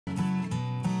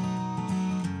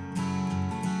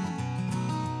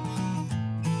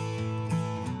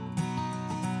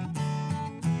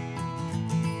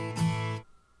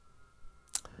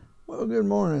Well, good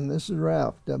morning. This is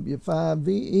Ralph,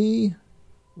 W5VE,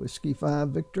 Whiskey 5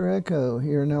 Victor Echo,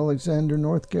 here in Alexander,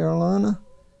 North Carolina.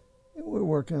 And we're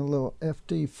working a little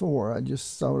FT4. I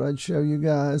just thought I'd show you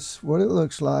guys what it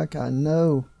looks like. I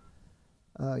know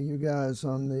you guys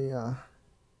on the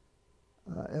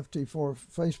FT4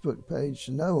 Facebook page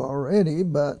know already,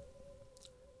 but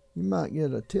you might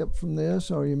get a tip from this,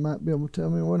 or you might be able to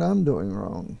tell me what I'm doing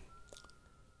wrong.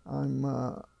 I'm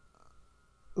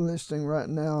listing right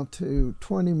now to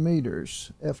 20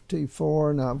 meters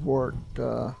FT4, and I've worked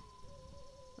I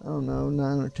don't know,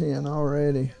 9 or 10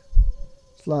 already.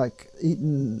 It's like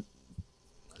eating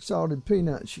salted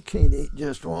peanuts. You can't eat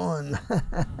just one.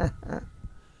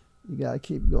 You gotta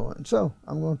keep going. So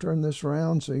I'm going to turn this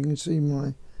around so you can see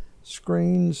my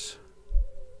screens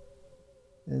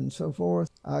and so forth.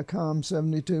 ICOM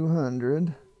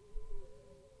 7200.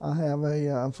 I have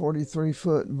a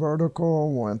 43-foot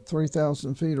vertical with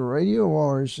 3,000 feet of radio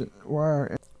wire,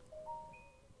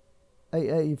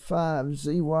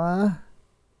 AA5ZY,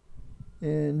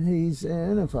 and he's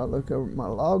in, if I look over my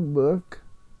logbook,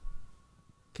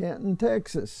 Canton,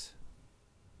 Texas.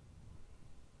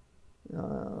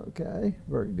 Okay,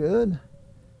 very good.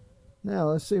 Now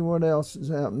let's see what else is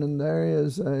happening. There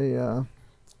is a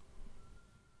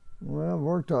well, I've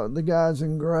worked on the guys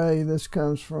in gray. This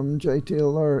comes from JT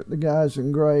Alert. The guys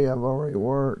in gray I've already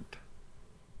worked.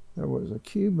 There was a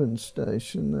Cuban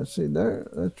station. Let's see there.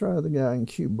 Let's try the guy in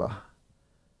Cuba.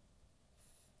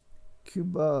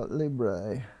 Cuba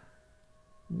Libre.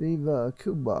 Viva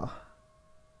Cuba.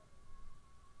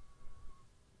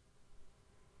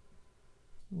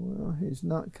 Well, he's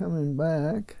not coming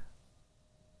back.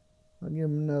 I'll give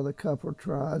him another couple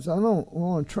tries. I don't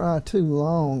want to try too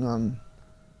long on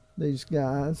these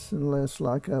guys, unless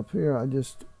like up here I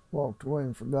just walked away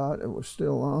and forgot it was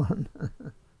still on.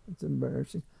 It's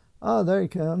embarrassing. Oh, there he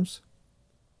comes.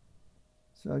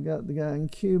 So I got the guy in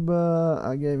Cuba.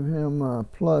 I gave him a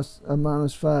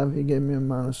 -5. He gave me a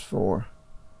 -4.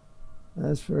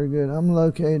 That's very good. I'm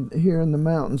located here in the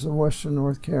mountains of western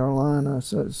North Carolina,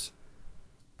 so it's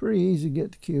pretty easy to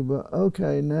get to Cuba.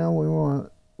 Okay, now we want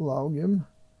to log him.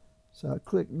 So I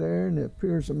click there and it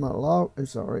appears in my log.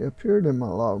 It's already appeared in my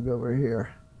log over here.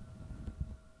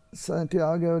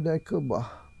 Santiago de Cuba.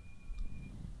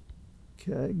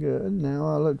 Okay, good. Now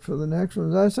I look for the next one.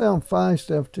 That's how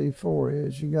fast FT4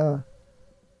 is. You gotta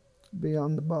be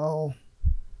on the ball.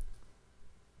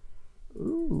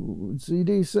 Ooh,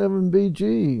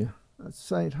 ZD7BG. That's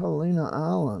St. Helena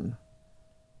Island.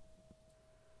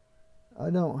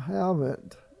 I don't have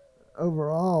it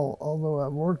overall, although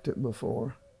I've worked it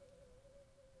before.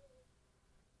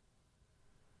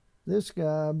 This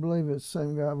guy, I believe it's the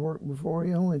same guy I've worked before.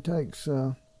 He only takes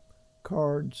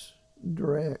cards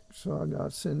direct, so I got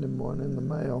to send him one in the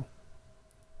mail.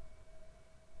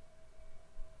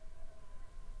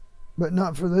 But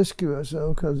not for this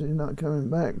QSO, because he's not coming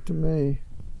back to me.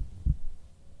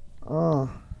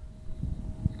 Oh,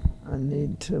 I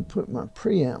need to put my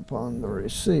preamp on the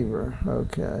receiver.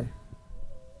 Okay.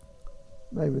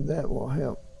 Maybe that will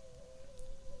help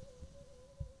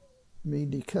me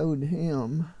decode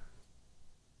him.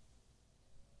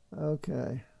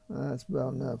 Okay, that's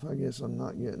about enough. I guess I'm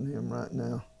not getting him right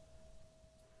now.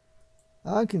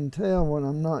 I can tell when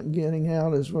I'm not getting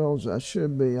out as well as I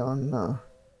should be on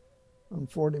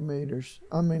 40 meters.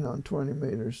 I mean on 20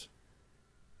 meters.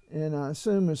 And I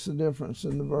assume it's the difference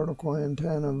in the vertical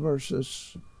antenna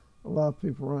versus a lot of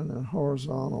people running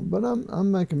horizontal. But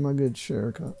I'm making my good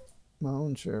share, my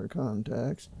own share of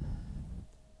contacts.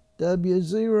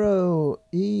 W0ERB,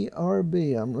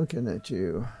 I'm looking at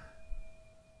you.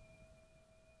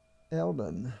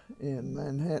 Eldon in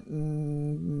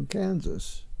Manhattan,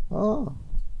 Kansas. Oh,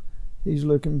 he's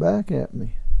looking back at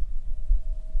me.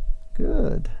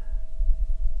 Good.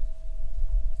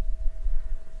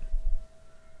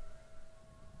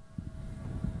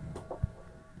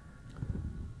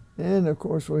 And of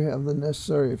course we have the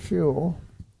necessary fuel.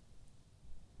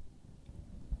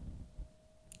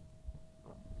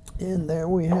 And there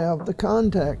we have the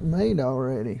contact made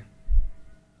already.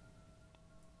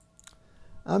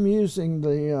 I'm using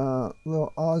the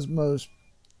little Osmo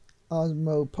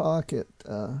Pocket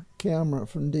camera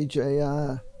from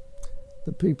DJI,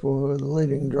 the people who are the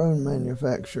leading drone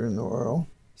manufacturer in the world.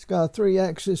 It's got a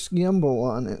 3-axis gimbal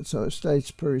on it, so it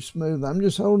stays pretty smooth. I'm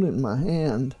just holding it in my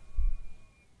hand.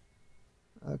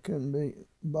 I couldn't be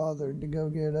bothered to go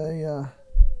get a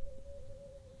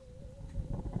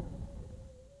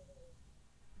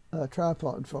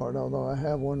tripod for it, although I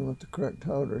have one with the correct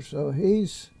holder. So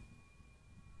he's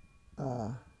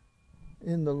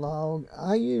in the log.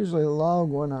 I usually log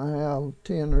when I have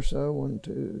 10 or so. 1,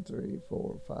 2, 3,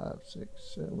 4, 5, 6,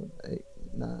 7, 8,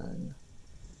 9,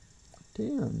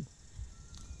 10.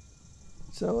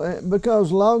 So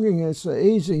because logging is so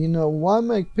easy, you know, why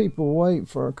make people wait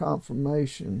for a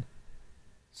confirmation?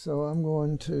 So I'm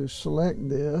going to select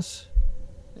this,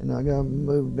 and I got to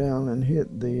move down and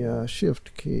hit the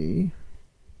shift key.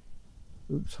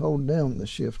 Oops, hold down the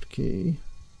shift key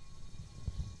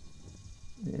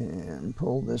and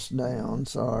pull this down,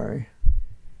 sorry.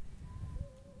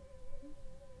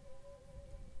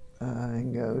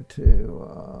 And go to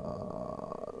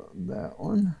that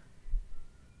one.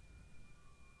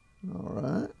 All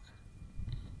right.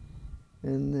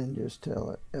 And then just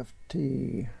tell it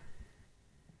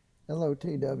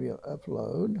LOTW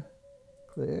upload.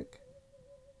 Click.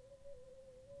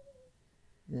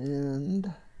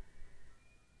 And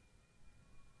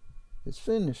it's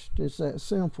finished. It's that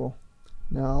simple.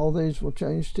 Now all these will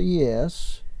change to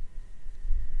yes.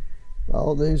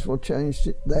 All these will change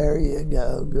to, there you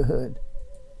go, good.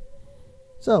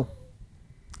 So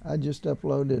I just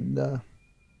uploaded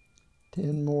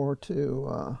 10 more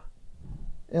to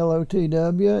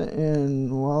LOTW,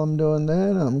 and while I'm doing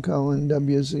that, I'm calling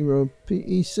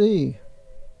W5VE.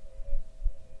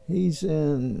 He's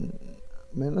in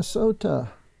Minnesota.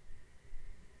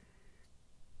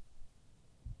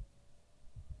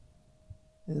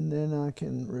 And then I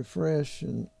can refresh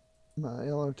and my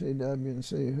LOTW and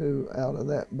see who out of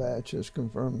that batch is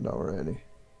confirmed already,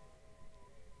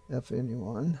 if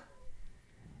anyone.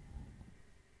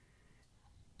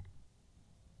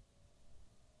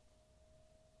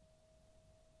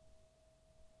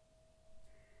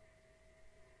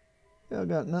 Yeah, I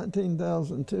got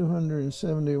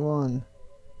 19,271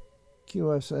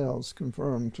 QSLs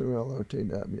confirmed through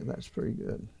LOTW. That's pretty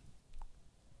good.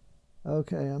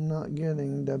 Okay, I'm not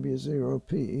getting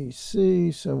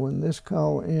W0PEC, so when this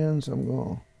call ends, I'm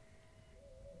going to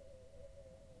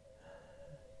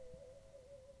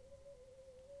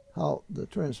halt the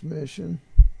transmission.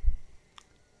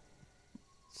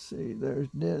 Let's see, there's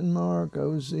Denmark,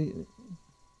 OZ.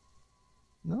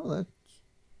 No, that's,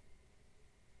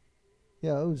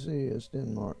 yeah, OZ is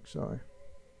Denmark, sorry.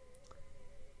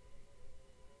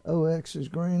 OX is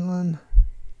Greenland.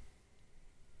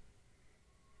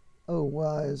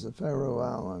 OY is the Faroe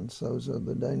Islands. Those are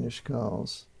the Danish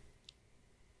calls.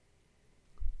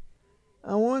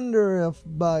 I wonder if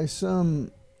by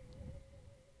some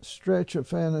stretch of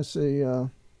fantasy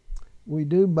we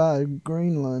do buy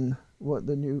Greenland, what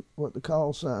the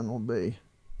call sign will be,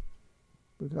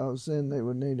 because then they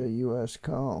would need a U.S.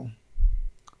 call.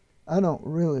 I don't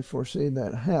really foresee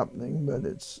that happening, but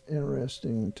it's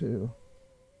interesting to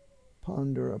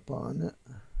ponder upon it.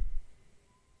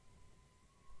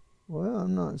 Well,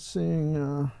 I'm not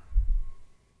seeing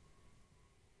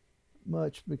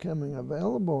much becoming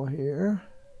available here.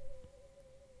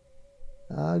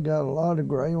 I got a lot of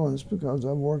gray ones because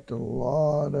I've worked a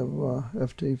lot of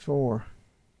FT4.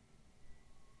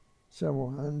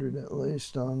 Several hundred at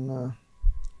least on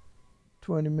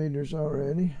 20 meters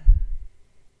already.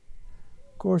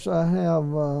 Of course, I have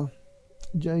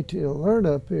JT Alert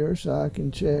up here so I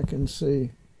can check and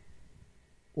see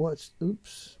what's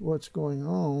going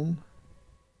on.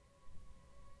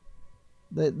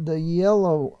 The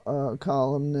yellow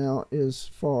column now is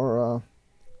for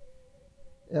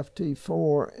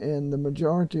FT4, and the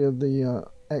majority of the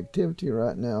activity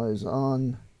right now is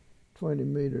on 20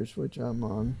 meters, which I'm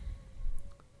on.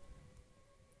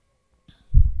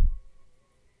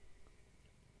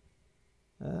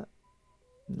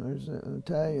 There's an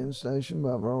Italian station,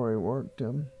 but I've already worked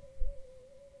them.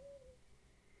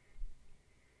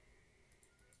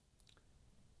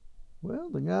 Well,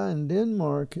 the guy in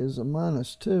Denmark is a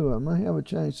 -2. I may have a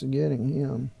chance of getting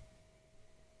him.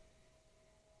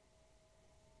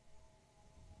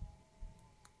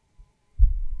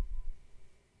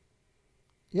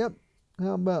 Yep,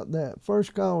 how about that?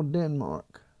 First call,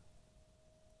 Denmark.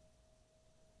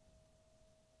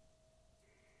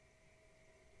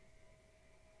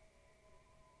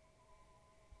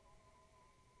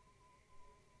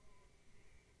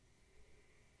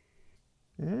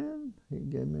 And he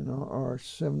gave me an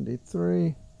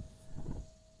R73.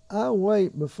 I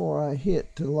wait before I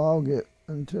hit to log it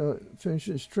until it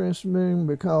finishes transmitting,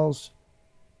 because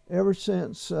ever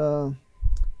since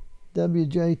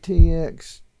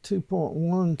WJTX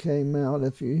 2.1 came out,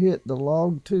 if you hit the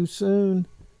log too soon,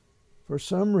 for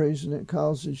some reason it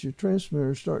causes your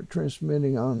transmitter to start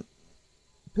transmitting on,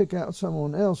 pick out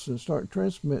someone else and start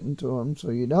transmitting to them,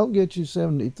 so you don't get your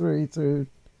 73 through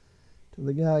to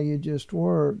the guy you just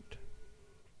worked.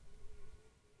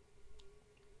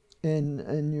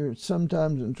 and you're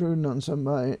sometimes intruding on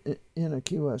somebody in a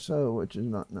QSO, which is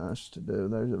not nice to do.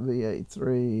 There's a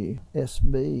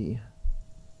V83SB.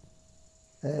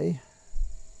 Hey,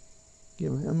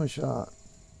 give him a shot.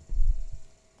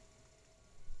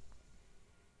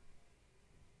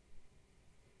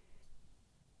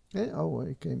 And, oh,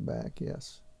 he came back,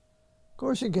 yes. Of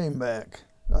course he came back.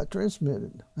 I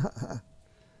transmitted.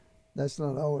 That's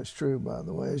not always true, by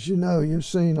the way. As you know, you've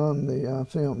seen on the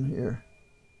film here.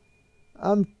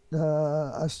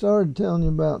 I started telling you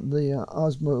about the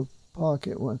Osmo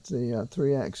Pocket with the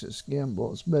 3-axis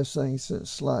gimbal. It's the best thing since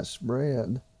sliced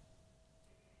bread.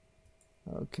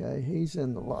 Okay, he's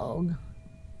in the log.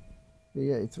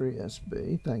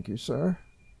 VA3SB, thank you, sir.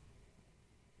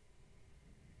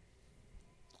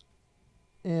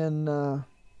 And I'm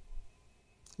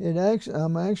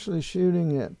actually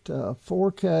shooting at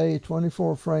 4K,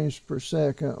 24 frames per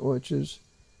second, which is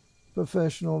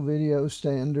professional video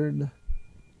standard.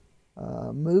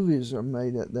 Movies are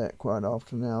made at that quite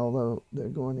often now, although they're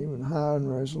going even higher in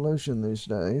resolution these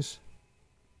days.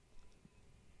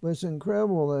 But it's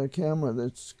incredible that a camera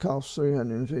that's costs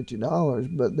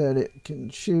 $350, but that it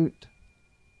can shoot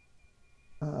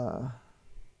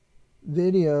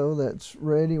video that's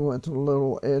ready with a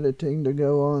little editing to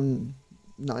go on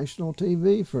national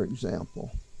TV, for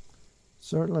example.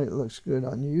 Certainly it looks good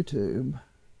on YouTube.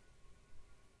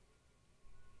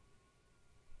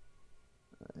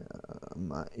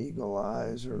 My eagle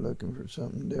eyes are looking for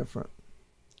something different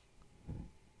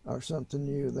or something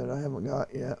new that I haven't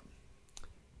got yet.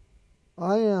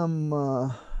 I am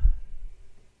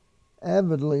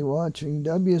avidly watching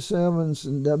W7s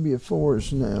and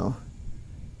W4s now,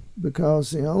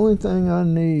 because the only thing I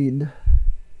need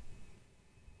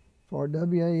for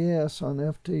WAS on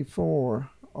FT4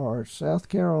 are South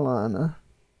Carolina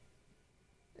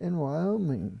and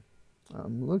Wyoming.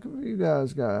 I'm looking for you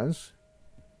guys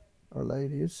or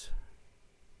ladies,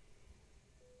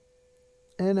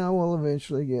 and I will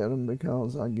eventually get them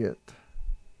because I get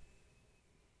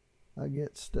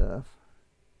stuff.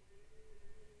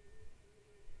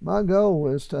 My goal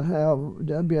is to have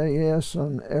WAS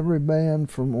on every band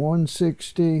from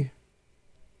 160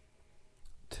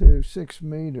 to 6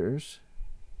 meters,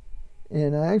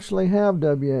 and I actually have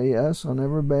WAS on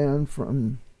every band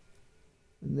from,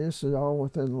 and this is all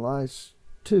within the last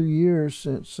 2 years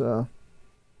since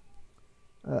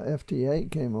FT8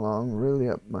 came along, really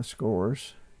upped my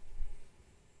scores.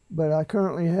 But I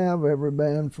currently have every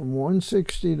band from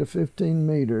 160 to 15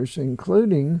 meters,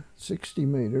 including 60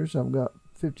 meters. I've got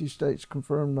 50 states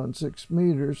confirmed on 6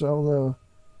 meters, although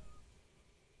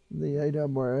the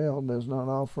ARRL does not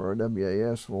offer a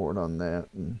WAS for it on that.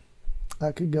 And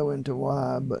I could go into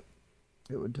why, but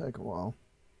it would take a while.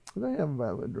 They have a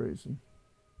valid reason.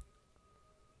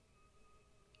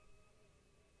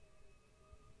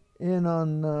 And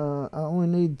on, I only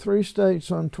need 3 states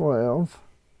on 12.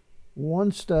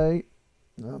 1 state,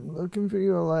 I'm looking for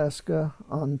you, Alaska,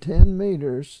 on 10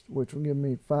 meters, which will give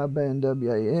me 5-band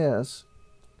WAS.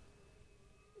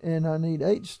 And I need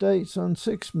 8 states on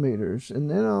 6 meters,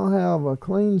 and then I'll have a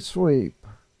clean sweep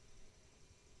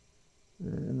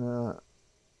and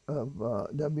of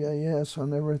WAS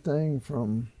on everything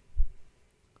from,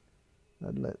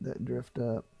 I'd let that drift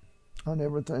up, on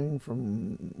everything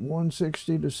from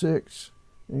 160 to 6,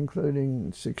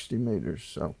 including 60 meters.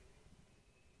 So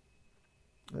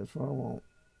that's what I want.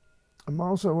 I'm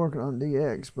also working on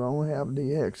DX, but I only have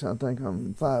DX. I think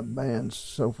I'm 5 bands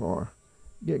so far.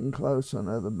 Getting close on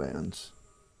other bands.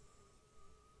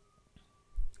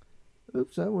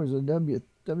 Oops, that was a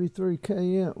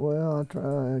W3KM. Well, I'll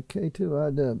try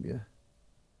K2IW.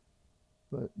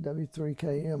 But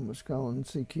W3KM was calling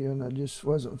CQ, and I just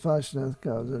wasn't fast enough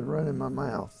because it was running my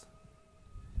mouth.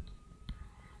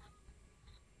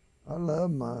 I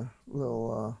love my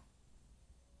little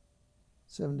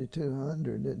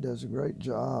 7200. It does a great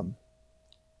job.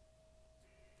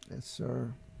 Yes,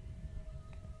 sir.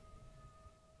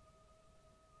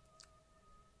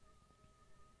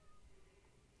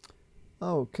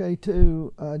 Oh,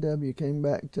 K2IW came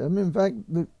back to, I mean, in fact,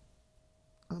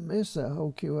 I missed that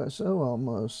whole QSO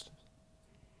almost.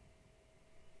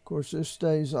 Of course, this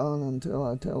stays on until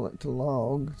I tell it to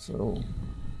log, so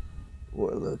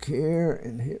we'll look here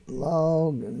and hit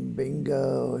log, and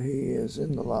bingo, he is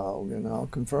in the log, and I'll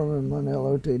confirm him on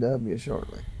LOTW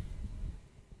shortly.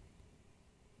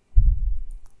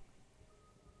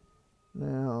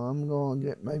 Now, I'm going to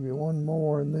get maybe one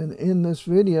more and then end this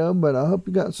video, but I hope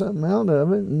you got something out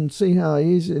of it and see how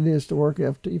easy it is to work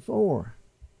FT4.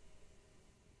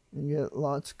 And get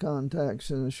lots of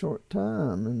contacts in a short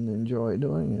time and enjoy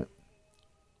doing it.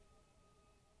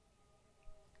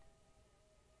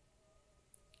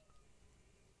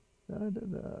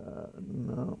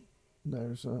 No,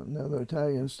 there's another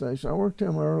Italian station. I worked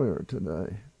him earlier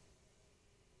today.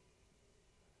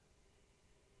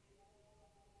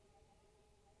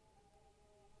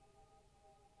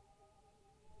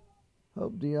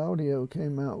 Hope the audio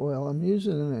came out well. I'm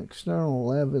using an external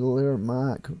lavalier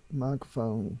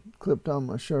microphone clipped on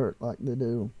my shirt like they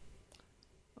do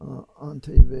on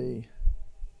TV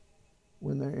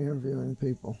when they're interviewing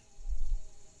people.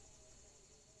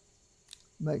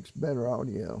 Makes better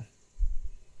audio.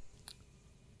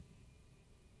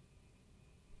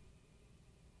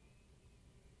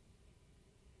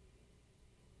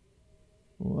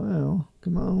 Well,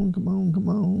 come on, come on, come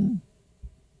on.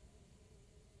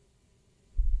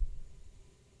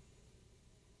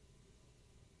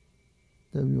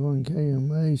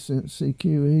 W1KMA sent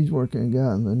CQ. He's working a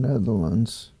guy in the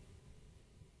Netherlands,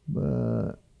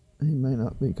 but he may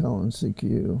not be calling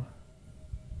CQ.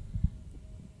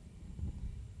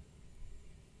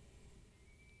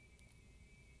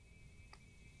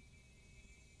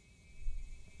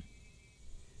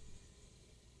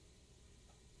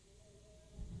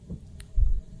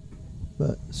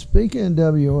 But speaking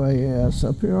of WAS,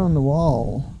 up here on the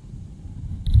wall,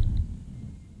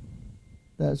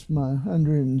 that's my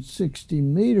 160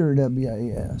 meter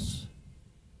WAS.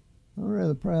 I'm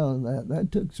rather proud of that.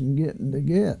 That took some getting to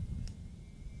get.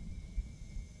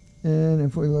 And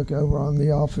if we look over on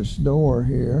the office door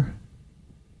here,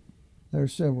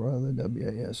 there's several other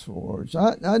WAS awards.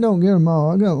 I don't get them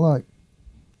all. I got like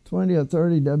 20 or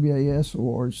 30 WAS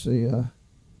awards. The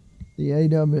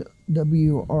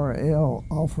AWRL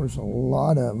offers a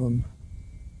lot of them.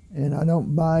 And I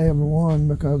don't buy every one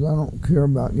because I don't care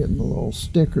about getting a little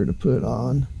sticker to put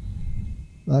on.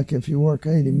 Like if you work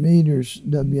 80 meters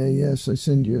WAS, they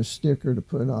send you a sticker to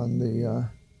put on the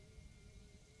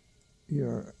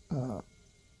your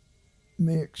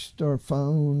mixed or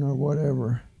phone or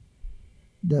whatever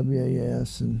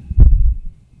WAS, and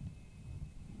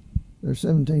they're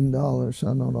 $17, so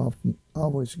I don't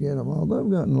always get them, although I've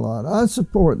gotten a lot. I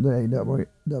support the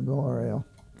AWRL.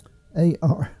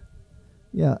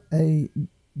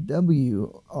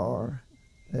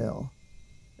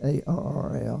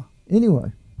 ARRL.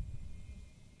 Anyway,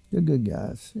 they're good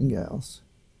guys and gals.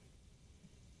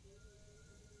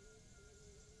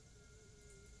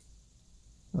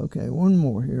 Okay, one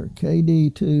more here.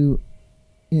 KD2NOM.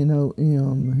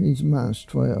 He's minus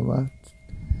 12. I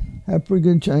have a pretty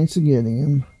good chance of getting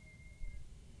him.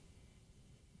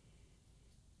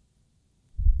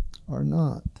 Or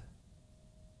not.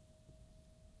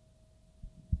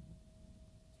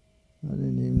 I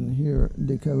didn't even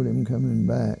decode him coming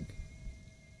back.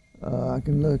 I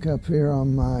can look up here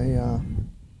on my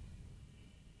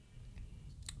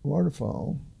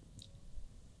waterfall.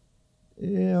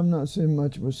 Yeah, I'm not seeing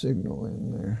much of a signal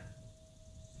in there.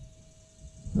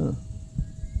 Huh.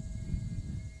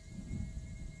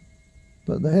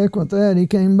 But the heck with that, he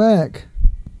came back.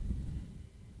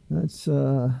 That's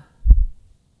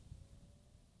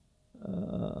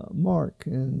Mark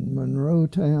in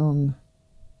Monroetown,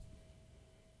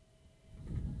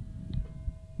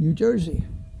 New Jersey.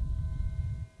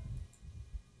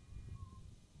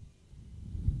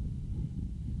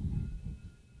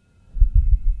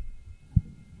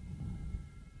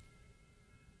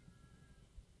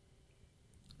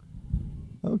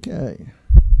 Okay,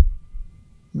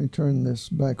 let me turn this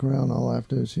back around. All I have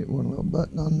to do is hit one little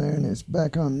button on there and it's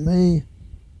back on me.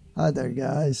 Hi there,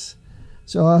 guys.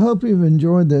 So I hope you've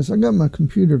enjoyed this. I got my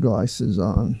computer glasses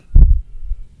on.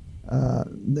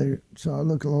 So I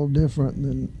look a little different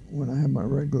than when I have my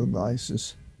regular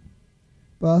glasses.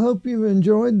 But I hope you've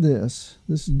enjoyed this.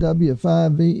 This is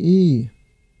W5VE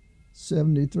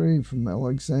 73 from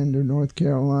Alexander, North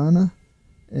Carolina.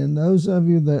 And those of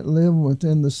you that live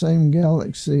within the same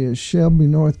galaxy as Shelby,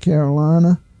 North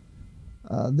Carolina,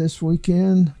 this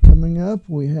weekend coming up,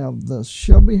 we have the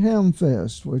Shelby Ham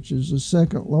Fest, which is the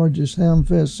second largest ham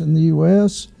fest in the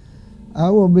U.S. I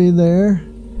will be there.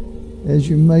 As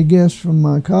you may guess from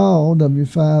my call,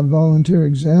 W5 Volunteer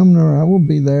Examiner, I will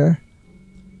be there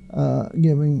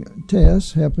giving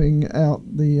tests, helping out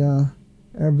the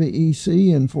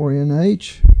RVEC and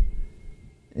 4NH.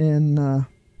 And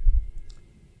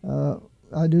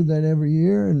I do that every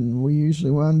year, and we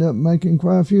usually wind up making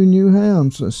quite a few new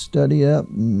hams. So study up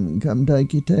and come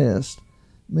take your test.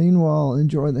 Meanwhile,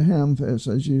 enjoy the ham fest.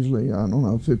 There's usually, I don't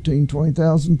know, 15,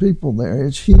 20,000 people there.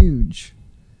 It's huge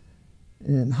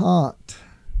and hot.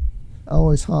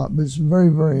 Always hot, but it's very,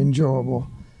 very enjoyable.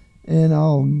 And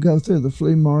I'll go through the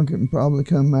flea market and probably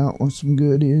come out with some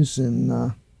goodies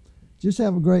and just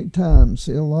have a great time.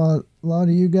 See a lot of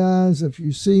you guys. If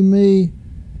you see me,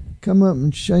 come up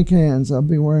and shake hands. I'll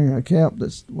be wearing a cap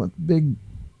that's with big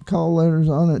call letters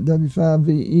on it,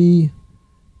 W5VE,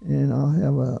 and I'll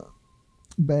have a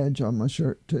badge on my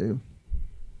shirt too.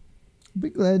 Be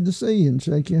glad to see you and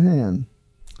shake your hand.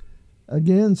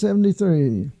 Again,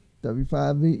 73,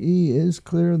 W5VE is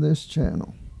clear this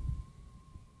channel.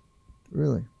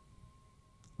 Really.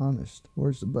 Honest.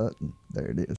 Where's the button? There it is.